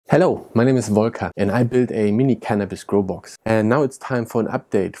Hello, my name is Volker and I built a mini cannabis grow box. And now it's time for an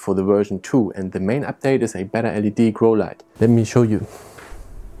update for the version 2, and the main update is a better LED grow light. Let me show you.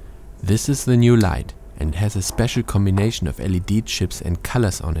 This is the new light and has a special combination of LED chips and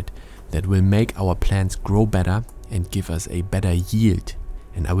colors on it that will make our plants grow better and give us a better yield.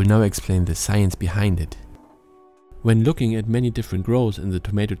 And I will now explain the science behind it. When looking at many different grows in the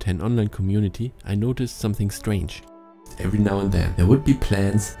TomatoTent online community, I noticed something strange. Every now and then there would be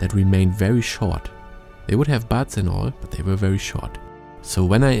plants that remained very short. They would have buds and all, but they were very short. So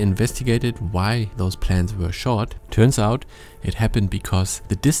when I investigated why those plants were short, turns out it happened because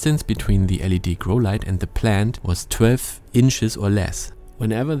the distance between the LED grow light and the plant was 12 inches or less.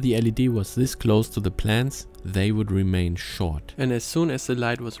 Whenever the LED was this close to the plants, they would remain short. And as soon as the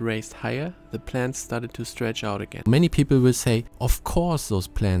light was raised higher, the plants started to stretch out again. Many people will say, of course those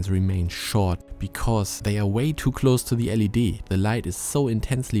plants remain short because they are way too close to the LED. The light is so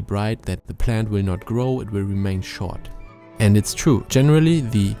intensely bright that the plant will not grow, it will remain short. And it's true. Generally,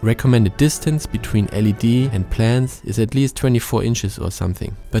 the recommended distance between LED and plants is at least 24 inches or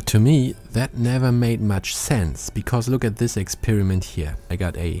something. But to me, that never made much sense, because look at this experiment here. I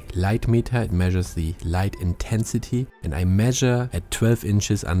got a light meter, it measures the light intensity, and I measure at 12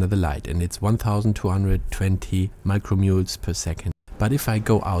 inches under the light, and it's 1220 micromules per second. But if I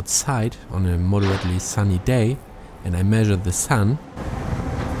go outside on a moderately sunny day and I measure the sun,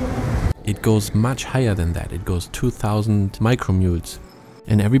 it goes much higher than that. It goes 2000 micromules.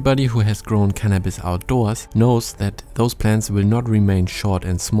 And everybody who has grown cannabis outdoors knows that those plants will not remain short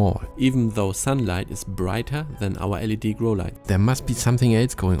and small, even though sunlight is brighter than our LED grow light. There must be something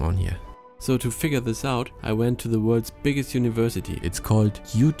else going on here. So to figure this out, I went to the world's biggest university. It's called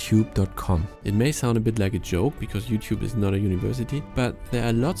youtube.com. It may sound a bit like a joke because YouTube is not a university, but there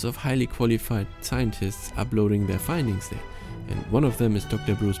are lots of highly qualified scientists uploading their findings there. And one of them is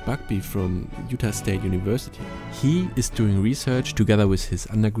Dr. Bruce Bugbee from Utah State University. He is doing research together with his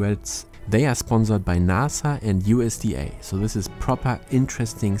undergrads. They are sponsored by NASA and USDA, so this is proper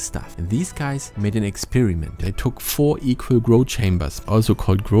interesting stuff. And these guys made an experiment. They took 4 equal grow chambers, also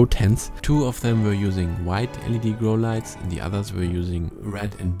called grow tents. 2 of them were using white LED grow lights and the others were using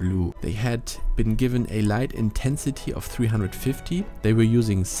red and blue. They had been given a light intensity of 350. They were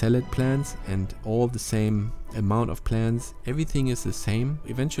using salad plants and all the same amount of plants. Everything is the same.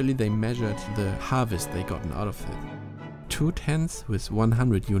 Eventually they measured the harvest they gotten out of it. 2 tents with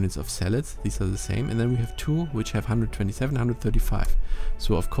 100 units of salads, these are the same, and then we have 2 which have 127, 135.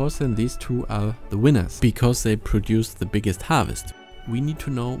 So of course then these 2 are the winners because they produced the biggest harvest. We need to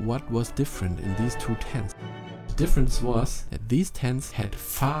know what was different in these 2 tents. The difference was that these tents had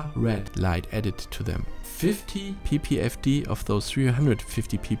far red light added to them. 50 ppfd of those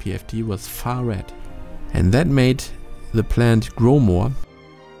 350 ppfd was far red, and that made the plant grow more.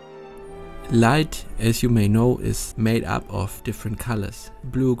 Light, as you may know, is made up of different colors: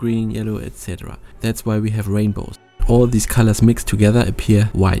 blue, green, yellow, etc. That's why we have rainbows. All these colors mixed together appear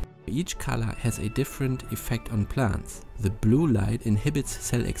white. Each color has a different effect on plants. The blue light inhibits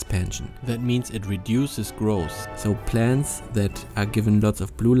cell expansion. That means it reduces growth. So plants that are given lots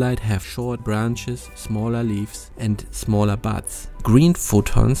of blue light have short branches, smaller leaves and smaller buds. Green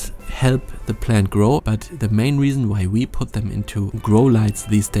photons help the plant grow, but the main reason why we put them into grow lights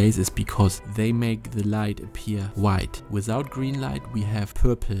these days is because they make the light appear white. Without green light we have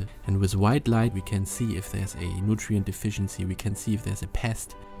purple, and with white light we can see if there's a nutrient deficiency, we can see if there's a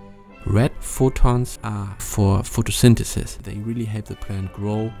pest. Red photons are for photosynthesis. They really help the plant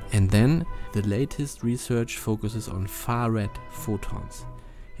grow. And then the latest research focuses on far red photons,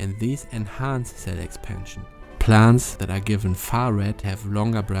 and these enhance cell expansion. Plants that are given far red have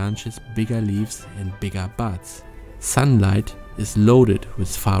longer branches, bigger leaves and bigger buds. Sunlight is loaded with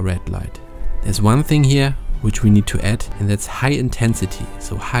far red light. There's one thing here which we need to add, and that's high intensity.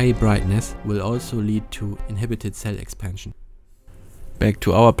 So high brightness will also lead to inhibited cell expansion. Back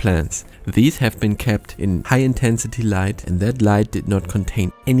to our plants. These have been kept in high intensity light, and that light did not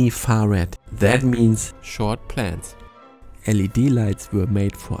contain any far red. That means short plants. LED lights were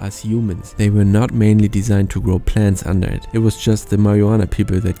made for us humans. They were not mainly designed to grow plants under it. It was just the marijuana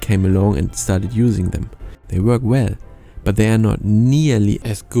people that came along and started using them. They work well, but they are not nearly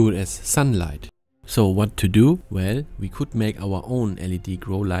as good as sunlight. So what to do? Well, we could make our own LED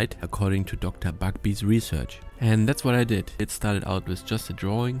grow light according to Dr. Bugbee's research. And that's what I did. It started out with just a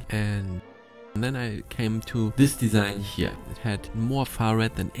drawing, and then I came to this design here. It had more far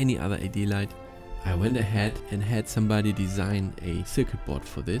red than any other LED light. I went ahead and had somebody design a circuit board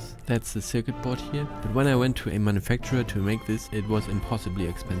for this. That's the circuit board here. But when I went to a manufacturer to make this, it was impossibly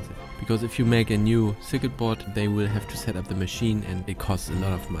expensive. Because if you make a new circuit board, they will have to set up the machine and it costs a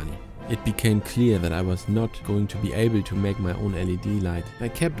lot of money. It became clear that I was not going to be able to make my own LED light. I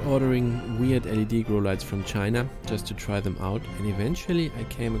kept ordering weird LED grow lights from China just to try them out, and eventually I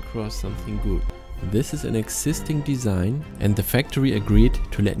came across something good. This is an existing design and the factory agreed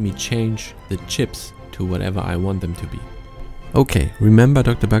to let me change the chips to whatever I want them to be. Okay, remember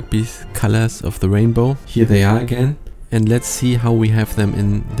Dr. Bugby's colors of the rainbow? Here they are again, and let's see how we have them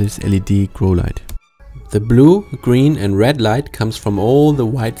in this LED grow light. The blue, green and red light comes from all the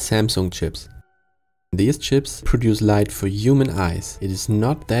white Samsung chips. These chips produce light for human eyes. It is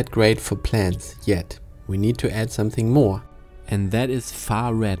not that great for plants yet. We need to add something more. And that is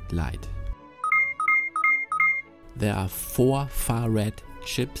far red light. There are 4 far red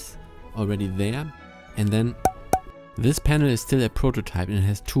chips already there, and then this panel is still a prototype and it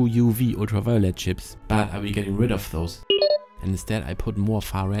has 2 UV ultraviolet chips, but I will be getting rid of those, and instead I put more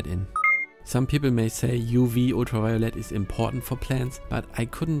far red in. Some people may say UV ultraviolet is important for plants, but I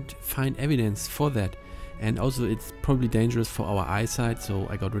couldn't find evidence for that, and also it's probably dangerous for our eyesight, so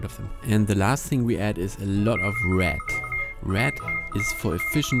I got rid of them. And the last thing we add is a lot of red. Red is for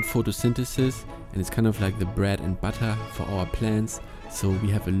efficient photosynthesis, and it's kind of like the bread and butter for our plants, so we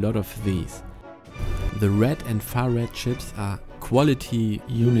have a lot of these. The red and far red chips are quality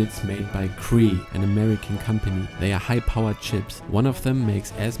units made by Cree, an American company. They are high-powered chips. One of them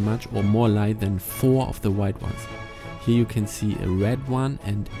makes as much or more light than 4 of the white ones. Here you can see a red one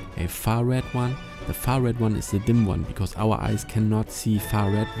and a far red one. The far red one is the dim one because our eyes cannot see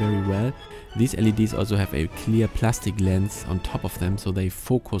far red very well. These LEDs also have a clear plastic lens on top of them, so they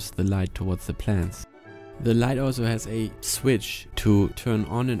focus the light towards the plants. The light also has a switch to turn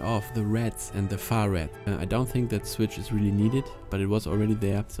on and off the reds and the far red. I don't think that switch is really needed, but it was already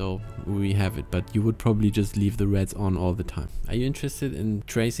there, so we have it. But you would probably just leave the reds on all the time. Are you interested in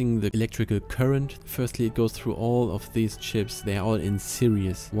tracing the electrical current? Firstly, it goes through all of these chips. They are all in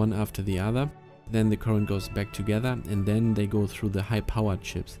series, one after the other. Then the current goes back together, and then they go through the high-powered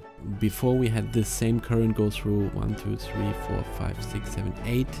chips. Before we had this same current go through 1, 2, 3, 4, 5, 6, 7,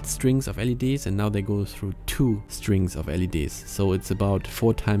 8 strings of LEDs, and now they go through 2 strings of LEDs. So it's about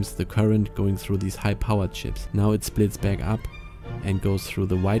 4 times the current going through these high-powered chips. Now it splits back up and goes through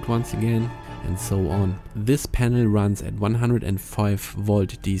the white ones again, and so on. This panel runs at 105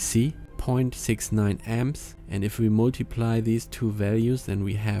 volt DC, 0.69 amps, and if we multiply these 2 values, then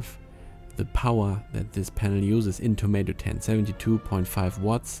we have the power that this panel uses in TomatoTent, 72.5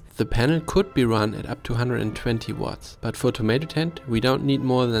 watts. The panel could be run at up to 120 watts, but for TomatoTent we don't need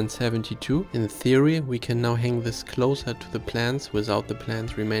more than 72. In theory, we can now hang this closer to the plants without the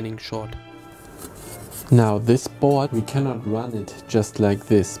plants remaining short. Now this board, we cannot run it just like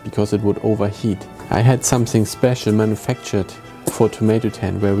this because it would overheat. I had something special manufactured for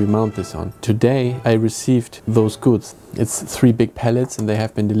TomatoTent where we mount this on. Today I received those goods. It's 3 big pallets and they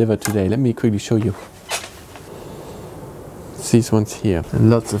have been delivered today. Let me quickly show you. It's these ones here and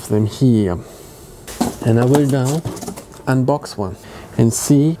lots of them here. And I will now unbox one and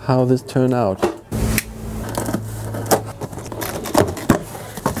see how this turned out.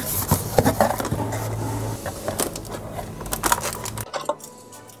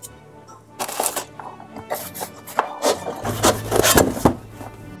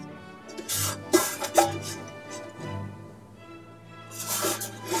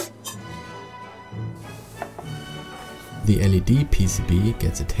 The LED PCB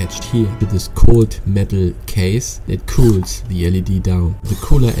gets attached here to this cold metal case. It cools the LED down. The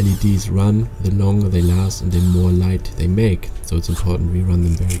cooler LEDs run, the longer they last and the more light they make. So it's important we run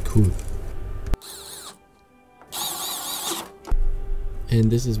them very cool.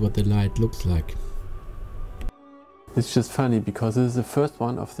 And this is what the light looks like. It's just funny because this is the first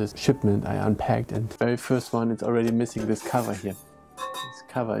one of this shipment I unpacked, and the very first one, it's already missing this cover here. This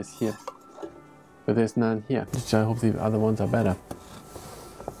cover is here. But there's none here, which I hope the other ones are better.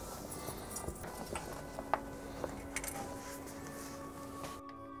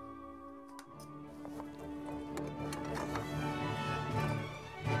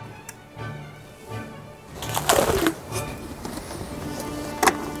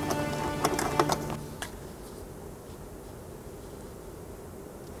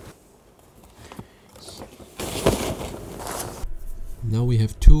 Now we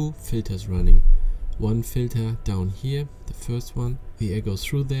have 2 filters running. One filter down here, the first one, the air goes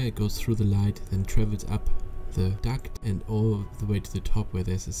through there, it goes through the light, then travels up the duct and all the way to the top where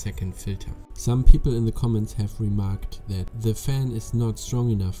there's a second filter. Some people in the comments have remarked that the fan is not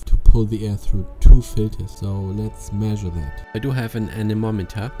strong enough to pull the air through 2 filters, so let's measure that. I do have an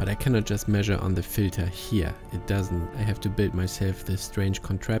anemometer, but I cannot just measure on the filter here. It doesn't. I have to build myself this strange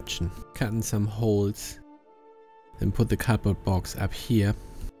contraption. Cut in some holes, then put the cardboard box up here.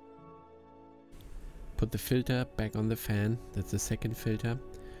 Put the filter back on the fan. That's the second filter.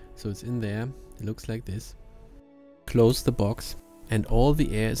 So it's in there. It looks like this. Close the box, and all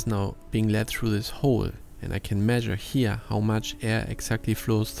the air is now being let through this hole, and I can measure here how much air exactly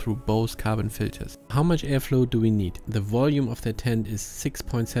flows through both carbon filters. How much airflow do we need? The volume of the tent is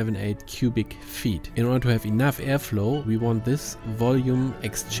 6.78 cubic feet. In order to have enough airflow, we want this volume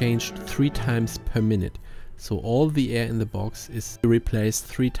exchanged 3 times per minute. So all the air in the box is replaced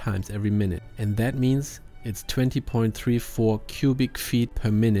 3 times every minute, and that means it's 20.34 cubic feet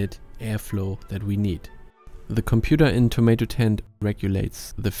per minute airflow that we need. The computer in TomatoTent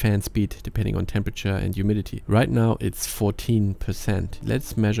regulates the fan speed depending on temperature and humidity. Right now it's 14%.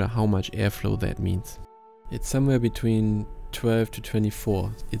 Let's measure how much airflow that means. It's somewhere between 12 to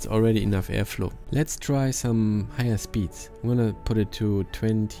 24. It's already enough airflow. Let's try some higher speeds. I'm gonna put it to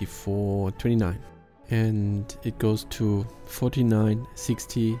 24, 29. And it goes to 49,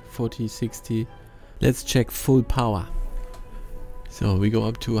 60, 40, 60. Let's check full power. So we go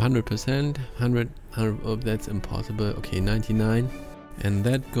up to 100%, 100, oh, that's impossible. Okay, 99. And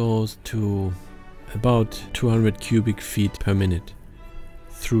that goes to about 200 cubic feet per minute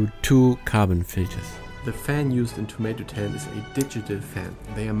through 2 carbon filters. The fan used in TomatoTent is a digital fan.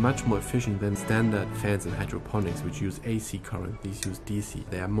 They are much more efficient than standard fans in hydroponics, which use AC current. These use DC.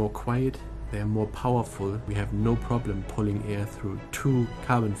 They are more quiet, they are more powerful. We have no problem pulling air through 2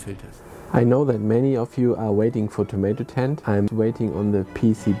 carbon filters. I know that many of you are waiting for TomatoTent. I'm waiting on the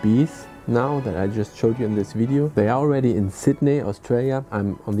PCBs now that I just showed you in this video. They are already in Sydney, Australia.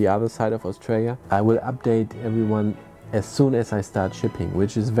 I'm on the other side of Australia. I will update everyone as soon as I start shipping,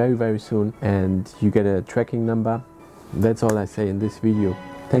 which is very, very soon. And you get a tracking number. That's all I say in this video.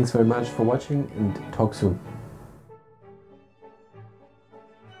 Thanks very much for watching and talk soon.